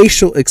Pikachu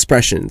facial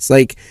expressions,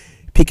 like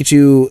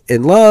Pikachu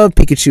in love,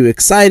 Pikachu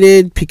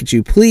excited,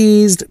 Pikachu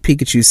pleased,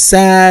 Pikachu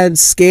sad,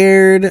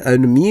 scared,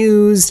 and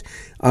amused.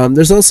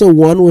 There's also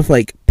one with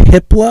like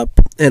Piplup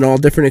and all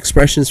different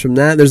expressions from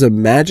that. There's a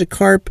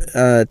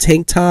Magikarp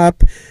tank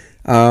top.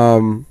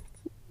 There's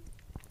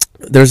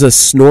a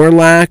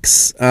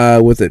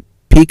Snorlax with a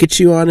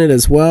Pikachu on it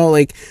as well.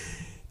 Like,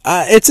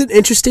 it's an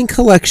interesting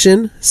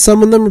collection.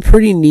 Some of them are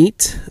pretty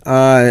neat.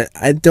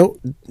 I don't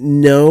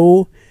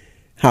know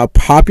how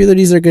popular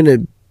these are going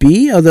to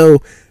be,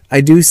 although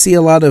I do see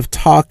a lot of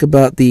talk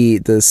about the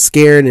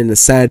scared and the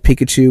sad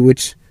Pikachu,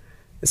 which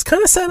is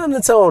kind of sad on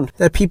its own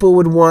that people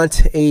would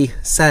want a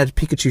sad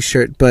Pikachu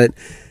shirt, but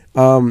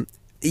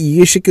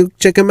you should go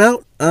check them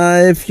out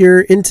if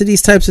you're into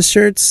these types of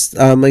shirts.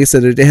 Like I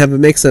said, they have a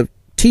mix of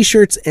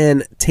t-shirts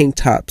and tank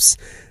tops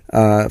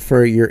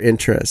for your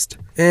interest.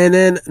 And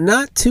then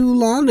not too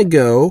long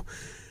ago,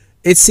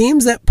 it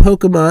seems that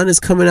Pokemon is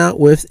coming out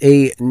with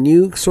a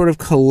new sort of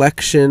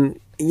collection.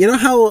 You know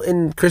how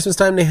in Christmas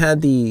time they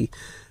had the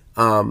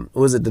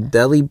the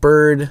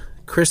Delibird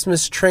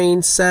Christmas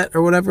train set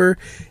or whatever?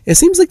 It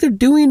seems like they're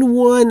doing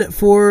one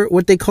for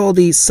what they call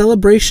the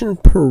Celebration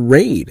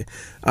Parade.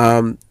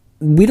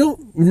 We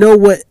don't know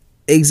what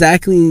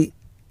exactly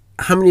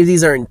how many of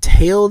these are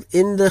entailed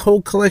in the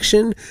whole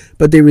collection,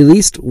 but they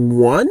released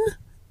one.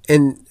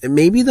 And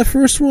maybe the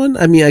first one.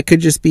 I mean, I could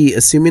just be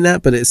assuming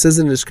that, but it says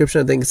in the description,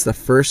 I think it's the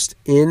first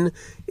in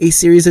a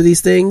series of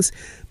these things.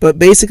 But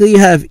basically, you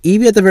have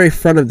Eevee at the very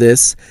front of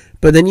this,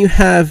 but then you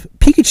have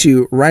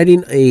Pikachu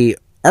riding a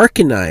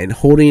Arcanine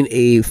holding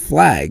a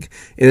flag,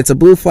 and it's a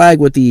blue flag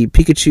with the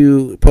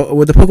Pikachu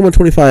with the Pokemon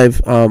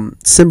 25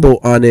 symbol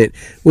on it,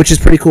 which is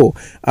pretty cool.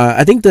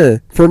 I think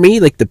for me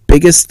the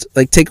biggest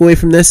takeaway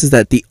from this is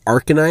that the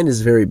Arcanine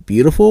is very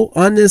beautiful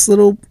on this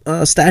little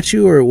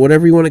statue or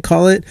whatever you want to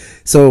call it.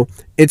 So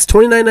it's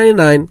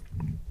 $29.99.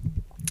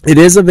 It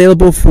is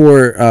available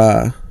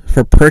for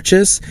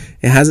purchase.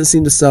 It hasn't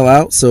seemed to sell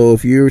out. So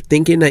if you're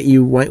thinking that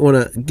you might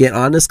want to get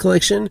on this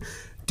collection,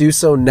 do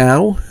so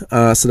now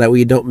so that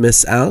we don't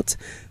miss out.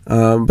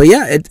 But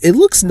yeah, it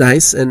looks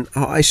nice, and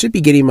I should be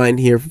getting mine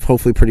here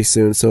hopefully pretty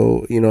soon.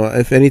 So,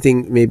 if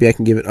anything, maybe I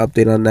can give an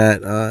update on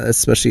that,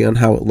 especially on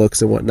how it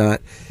looks and whatnot.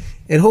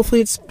 And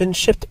hopefully it's been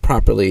shipped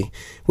properly,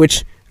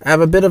 which I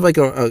have a bit of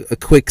a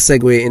quick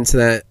segue into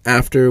that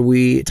after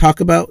we talk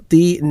about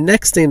the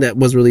next thing that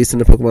was released in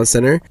the Pokemon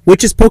Center,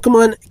 which is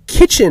Pokemon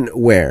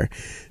Kitchenware.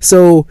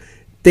 So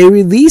they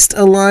released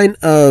a line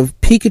of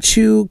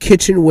Pikachu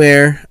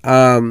kitchenware.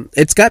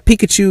 It's got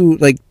Pikachu,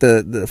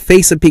 the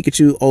face of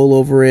Pikachu all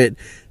over it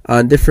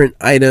on different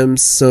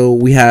items. So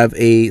we have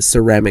a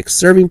ceramic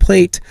serving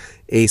plate,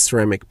 a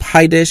ceramic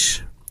pie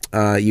dish,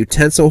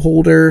 utensil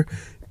holder,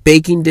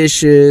 baking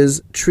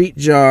dishes, treat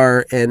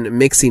jar, and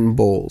mixing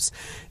bowls.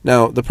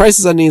 Now, the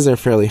prices on these are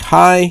fairly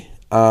high.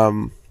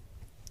 I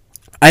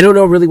don't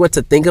know really what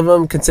to think of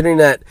them, considering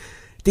that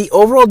the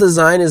overall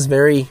design is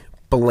very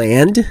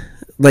bland.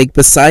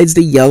 Besides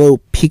the yellow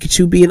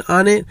Pikachu being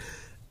on it,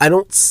 I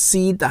don't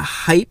see the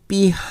hype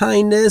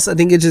behind this. I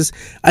think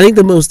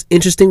the most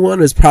interesting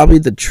one is probably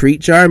the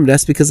treat jar, and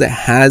that's because it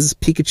has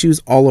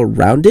Pikachus all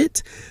around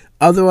it.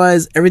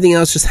 Otherwise, everything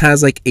else just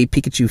has a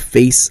Pikachu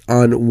face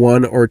on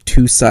one or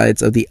two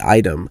sides of the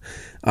item.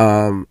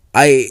 I'm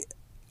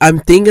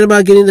thinking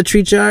about getting the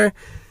treat jar,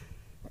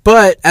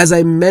 but as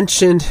I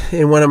mentioned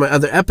in one of my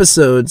other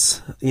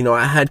episodes,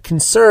 I had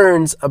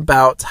concerns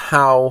about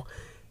how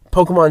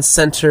Pokemon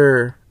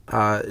Center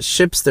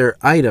ships their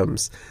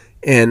items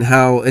and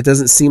how it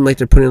doesn't seem like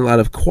they're putting a lot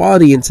of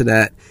quality into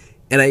that.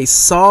 And I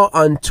saw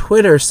on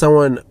Twitter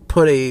someone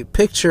put a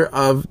picture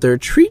of their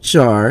treat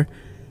jar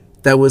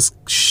that was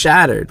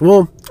shattered.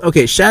 Well,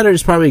 okay, shattered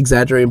is probably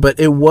exaggerating, but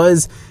it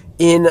was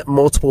in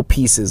multiple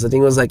pieces. I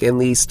think it was like at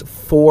least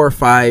 4 or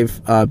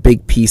 5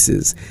 big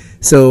pieces.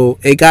 So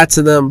it got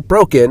to them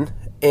broken,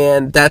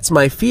 and that's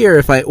my fear.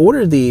 If I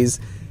order these,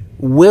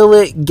 will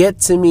it get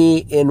to me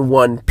in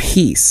one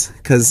piece?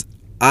 Because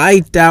I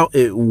doubt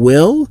it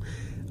will.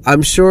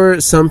 I'm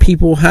sure some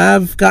people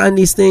have gotten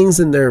these things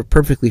and they're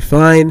perfectly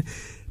fine.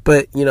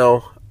 But, you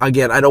know,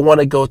 again, I don't want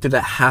to go through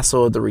that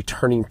hassle of the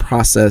returning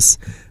process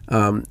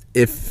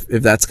if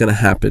that's going to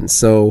happen.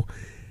 So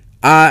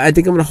I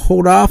think I'm going to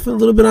hold off a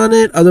little bit on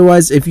it.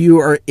 Otherwise, if you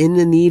are in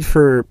the need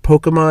for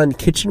Pokemon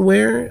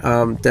kitchenware,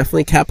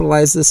 definitely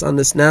capitalize on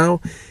this now.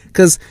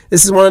 Because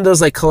this is one of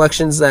those like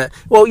collections that,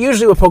 well,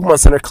 usually with Pokemon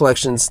Center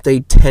collections, they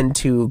tend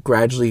to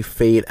gradually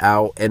fade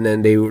out and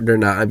then they're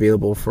not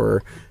available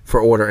for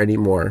order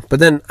anymore. But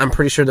then I'm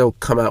pretty sure they'll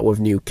come out with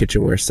new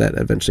kitchenware set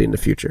eventually in the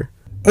future.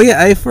 Oh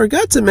yeah, I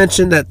forgot to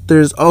mention that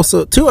there's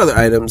also 2 other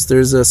items.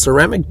 There's a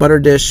ceramic butter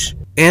dish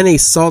and a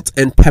salt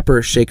and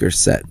pepper shaker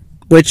set,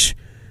 which,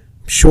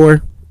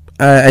 sure,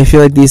 I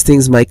feel like these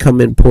things might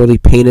come in poorly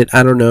painted.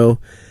 I don't know.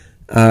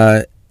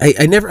 I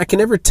can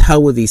never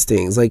tell with these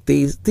things. Like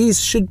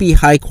these should be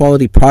high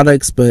quality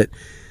products, but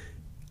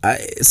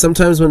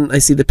sometimes when I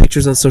see the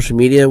pictures on social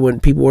media, when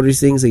people order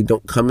these things, they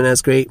don't come in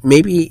as great.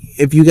 Maybe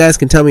if you guys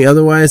can tell me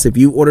otherwise, if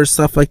you order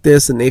stuff like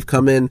this and they've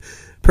come in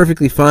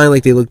perfectly fine,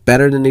 like they look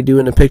better than they do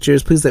in the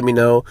pictures, please let me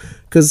know.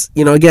 Because,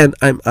 you know, again,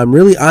 I'm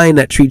really eyeing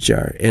that treat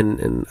jar,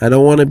 and I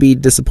don't want to be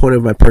disappointed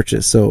with my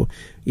purchase. So,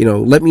 you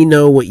know, let me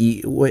know what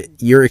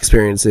your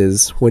experience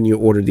is when you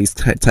order these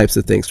types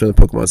of things from the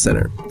Pokemon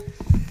Center.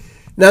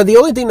 Now, the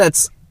only thing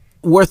that's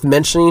worth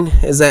mentioning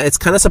is that it's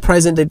kind of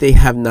surprising that they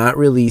have not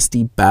released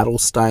the Battle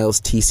Styles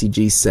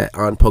TCG set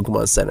on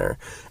Pokemon Center.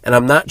 And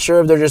I'm not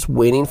sure if they're just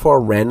waiting for a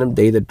random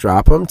day to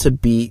drop them to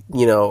beat,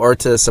 you know, or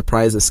to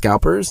surprise the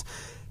scalpers.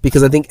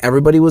 Because I think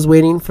everybody was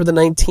waiting for the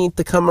 19th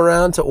to come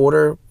around to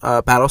order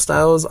Battle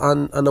Styles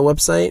on the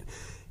website.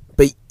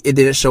 But it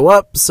didn't show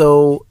up,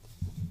 so...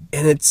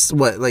 And it's,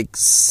 like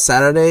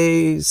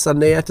Saturday,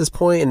 Sunday at this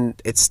point,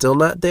 and it's still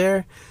not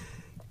there.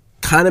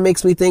 Kind of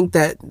makes me think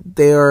that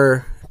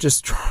they're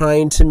just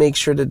trying to make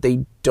sure that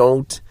they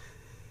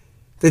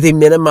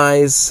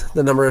minimize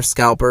the number of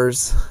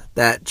scalpers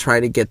that try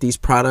to get these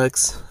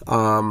products.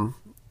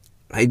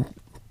 I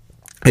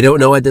don't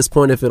know at this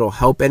point if it'll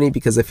help any,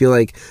 because I feel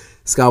like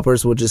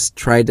scalpers will just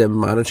try to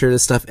monitor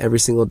this stuff every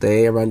single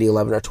day around the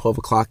 11 or 12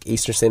 o'clock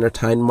Eastern Standard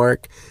Time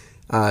mark,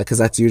 because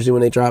that's usually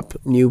when they drop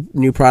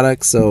new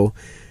products. So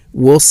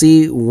we'll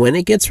see when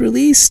it gets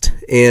released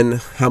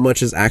and how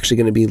much is actually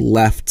going to be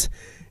left.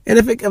 And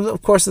if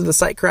the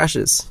site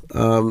crashes,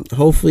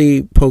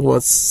 hopefully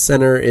Pokemon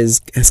Center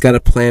has got a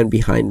plan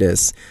behind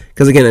this.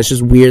 Because again, it's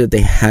just weird that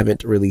they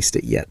haven't released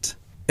it yet.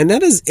 And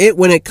that is it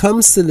when it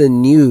comes to the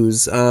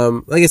news.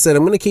 Like I said,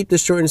 I'm going to keep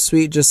this short and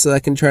sweet just so I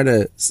can try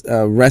to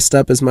rest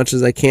up as much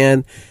as I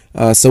can.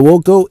 So we'll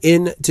go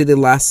into the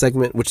last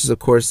segment, which is, of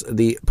course,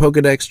 the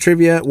Pokedex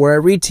Trivia, where I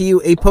read to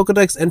you a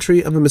Pokedex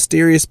entry of a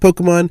mysterious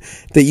Pokemon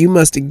that you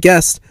must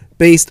guess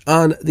based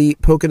on the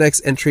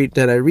Pokedex entry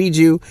that I read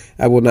you.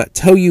 I will not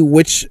tell you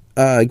which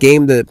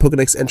game the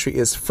Pokedex entry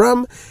is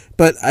from,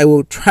 but I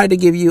will try to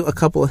give you a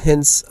couple of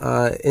hints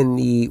in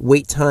the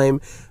wait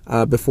time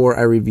before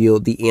I reveal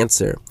the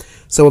answer.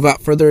 So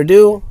without further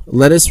ado,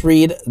 let us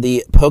read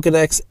the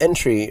Pokedex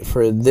entry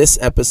for this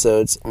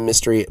episode's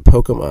Mystery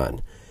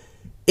Pokemon.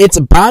 Its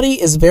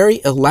body is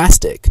very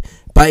elastic.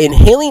 By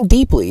inhaling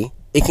deeply,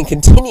 it can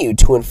continue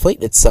to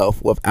inflate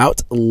itself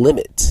without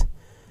limit.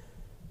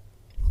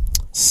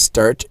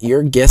 Start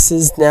your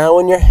guesses now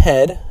in your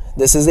head.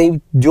 This is a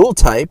dual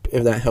type,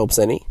 if that helps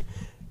any.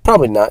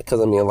 Probably not, because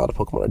a lot of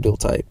Pokemon are dual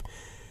type.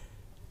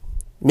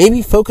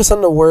 Maybe focus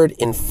on the word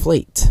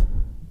inflate.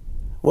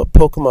 What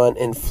Pokemon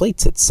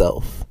inflates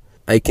itself?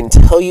 I can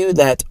tell you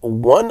that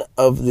one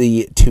of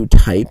the 2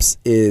 types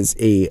is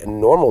a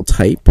normal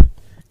type.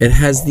 It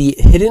has the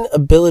hidden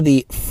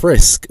ability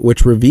Frisk,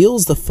 which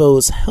reveals the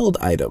foe's held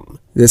item.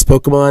 This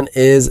Pokemon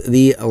is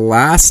the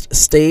last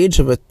stage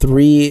of a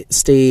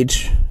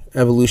 3-stage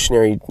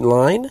evolutionary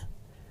line.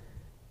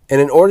 And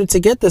in order to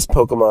get this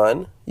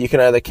Pokemon, you can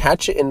either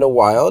catch it in the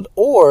wild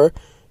or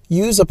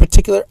use a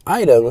particular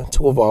item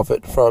to evolve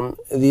it from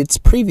its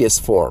previous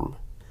form.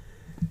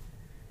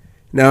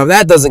 Now, if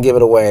that doesn't give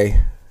it away,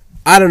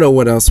 I don't know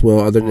what else will,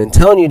 other than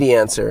telling you the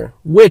answer,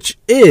 which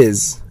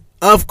is,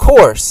 of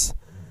course,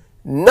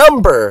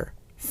 number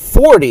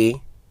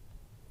 40,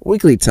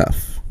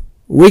 Wigglytuff.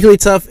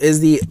 Wigglytuff is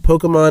the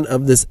Pokemon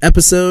of this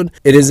episode.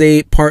 It is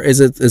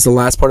the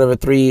last part of a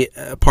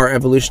 3-part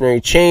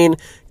evolutionary chain,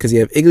 because you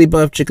have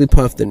Igglybuff,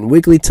 Jigglypuff, then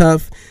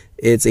Wigglytuff.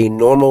 It's a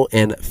normal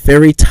and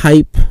fairy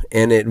type,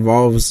 and it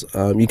evolves.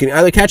 You can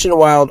either catch it in the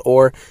wild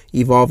or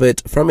evolve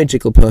it from a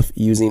Jigglypuff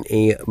using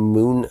a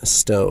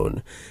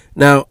Moonstone.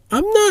 Now,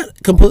 I'm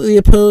not completely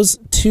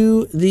opposed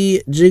to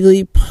the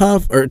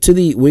Jigglypuff or to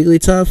the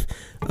Wigglytuff.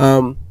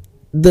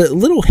 The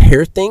little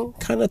hair thing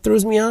kind of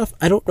throws me off.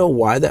 I don't know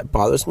why that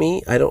bothers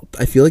me. I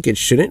feel like it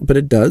shouldn't, but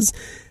it does.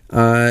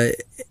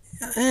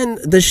 And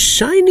the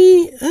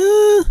shiny,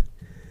 the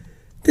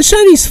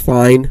shiny's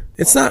fine.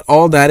 It's not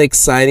all that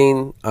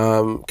exciting,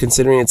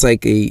 considering it's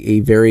like a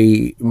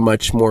very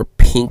much more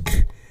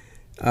pink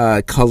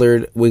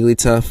colored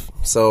Wigglytuff.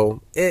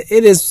 So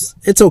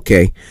it's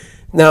okay.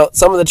 Now,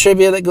 some of the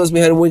trivia that goes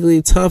behind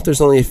Wigglytuff,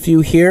 there's only a few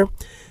here.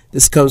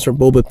 This comes from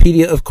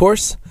Bulbapedia, of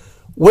course.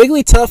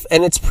 Wigglytuff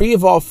and its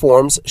pre-evolved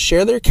forms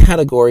share their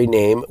category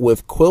name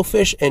with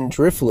Qwilfish and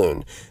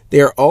Drifloon.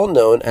 They are all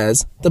known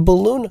as the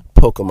balloon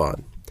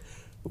Pokemon.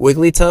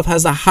 Wigglytuff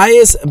has the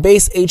highest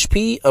base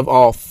HP of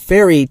all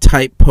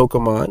fairy-type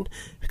Pokemon,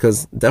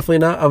 because definitely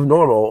not of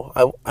normal.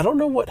 I don't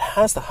know what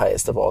has the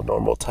highest of all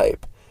normal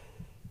type.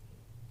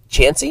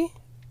 Chansey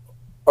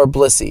or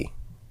Blissey?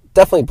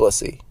 Definitely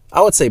Blissey.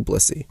 I would say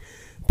Blissey.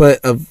 But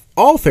of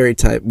all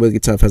fairy-type,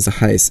 Wigglytuff has the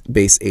highest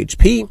base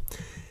HP.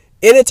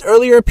 In its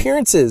earlier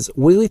appearances,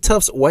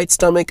 Wigglytuff's white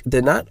stomach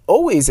did not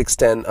always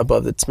extend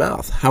above its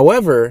mouth.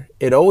 However,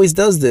 it always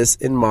does this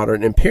in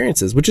modern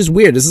appearances, which is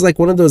weird. This is like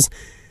one of those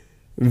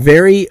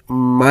very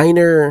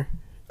minor,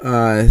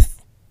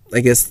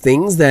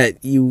 things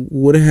that you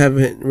would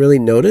haven't really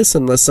noticed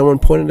unless someone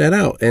pointed that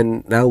out.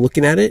 And now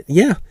looking at it,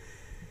 yeah,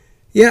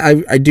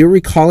 I do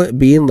recall it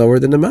being lower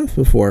than the mouth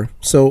before.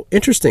 So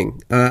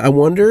interesting. I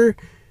wonder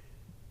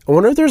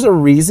if there's a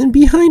reason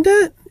behind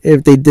that.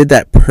 If they did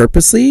that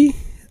purposely.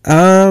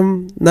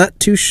 Not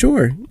too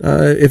sure.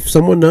 If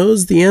someone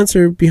knows the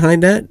answer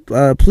behind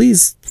that,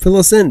 please fill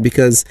us in,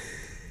 because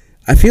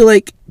I feel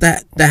like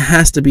that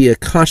has to be a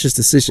conscious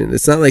decision.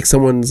 It's not like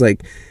someone's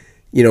like,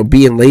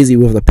 being lazy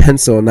with a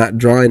pencil and not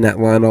drawing that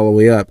line all the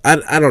way up.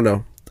 I don't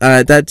know.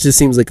 That just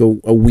seems like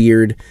a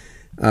weird,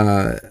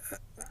 that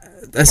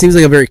seems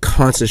like a very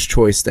conscious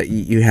choice that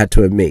you had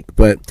to make.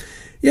 But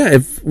yeah,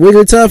 if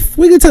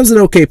Wigglytuff's an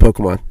okay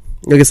Pokemon.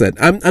 Like I said,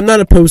 I'm not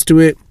opposed to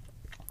it.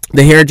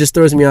 The hair just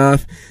throws me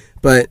off,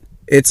 but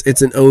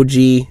it's an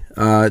OG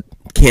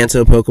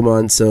Kanto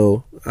Pokemon,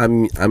 so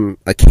I'm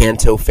a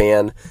Kanto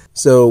fan.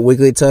 So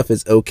Wigglytuff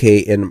is okay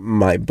in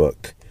my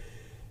book.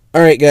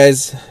 All right,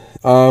 guys.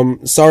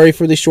 Sorry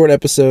for the short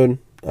episode.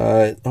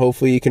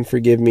 Hopefully you can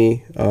forgive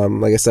me.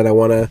 Like I said, I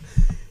want to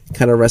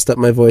kind of rest up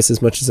my voice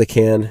as much as I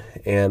can,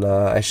 and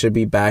I should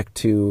be back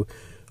to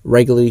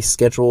regularly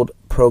scheduled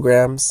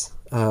programs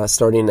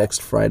starting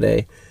next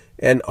Friday.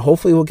 And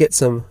hopefully we'll get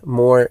some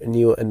more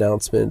new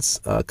announcements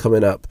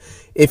coming up.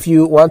 If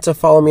you want to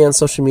follow me on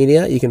social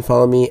media, you can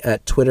follow me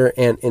at Twitter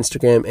and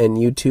Instagram and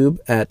YouTube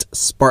at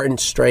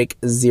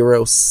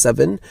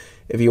SpartanStrike07.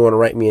 If you want to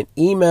write me an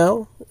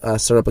email,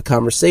 start up a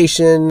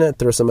conversation,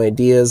 throw some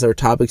ideas or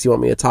topics you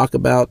want me to talk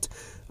about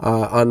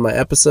on my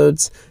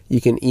episodes,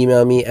 you can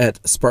email me at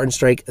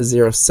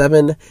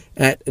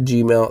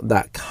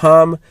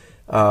SpartanStrike07@gmail.com.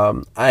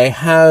 I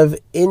have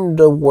in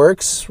the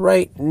works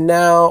right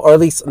now, or at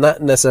least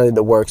not necessarily in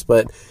the works,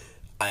 but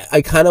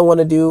I kind of want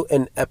to do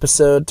an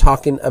episode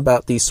talking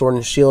about the Sword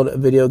and Shield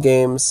video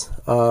games.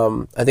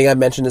 I think I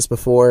mentioned this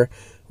before,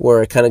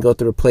 where I kind of go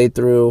through a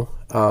playthrough,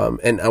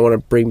 and I want to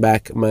bring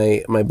back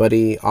my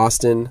buddy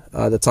Austin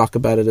to talk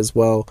about it as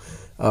well.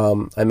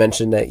 I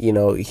mentioned that,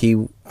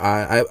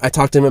 I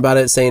talked to him about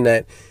it, saying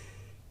that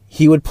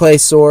he would play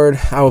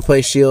Sword, I will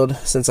play Shield,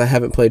 since I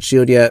haven't played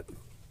Shield yet.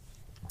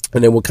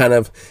 And then we'll kind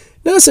of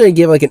not necessarily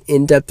give like an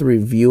in-depth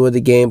review of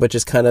the game, but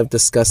just kind of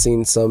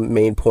discussing some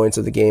main points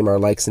of the game, our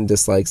likes and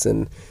dislikes,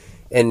 and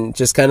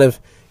just kind of,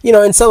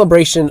 in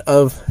celebration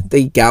of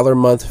the Galar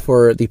month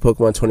for the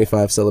Pokemon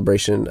 25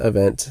 celebration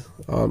event.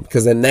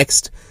 Because then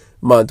next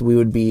month we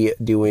would be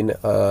doing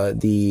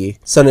the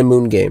Sun and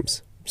Moon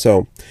games.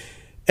 So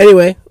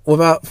anyway,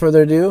 without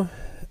further ado,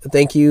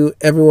 thank you,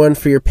 everyone,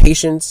 for your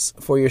patience,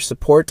 for your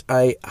support.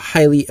 I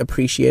highly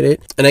appreciate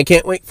it. And I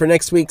can't wait for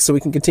next week so we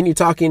can continue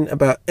talking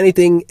about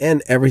anything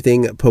and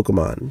everything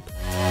Pokemon.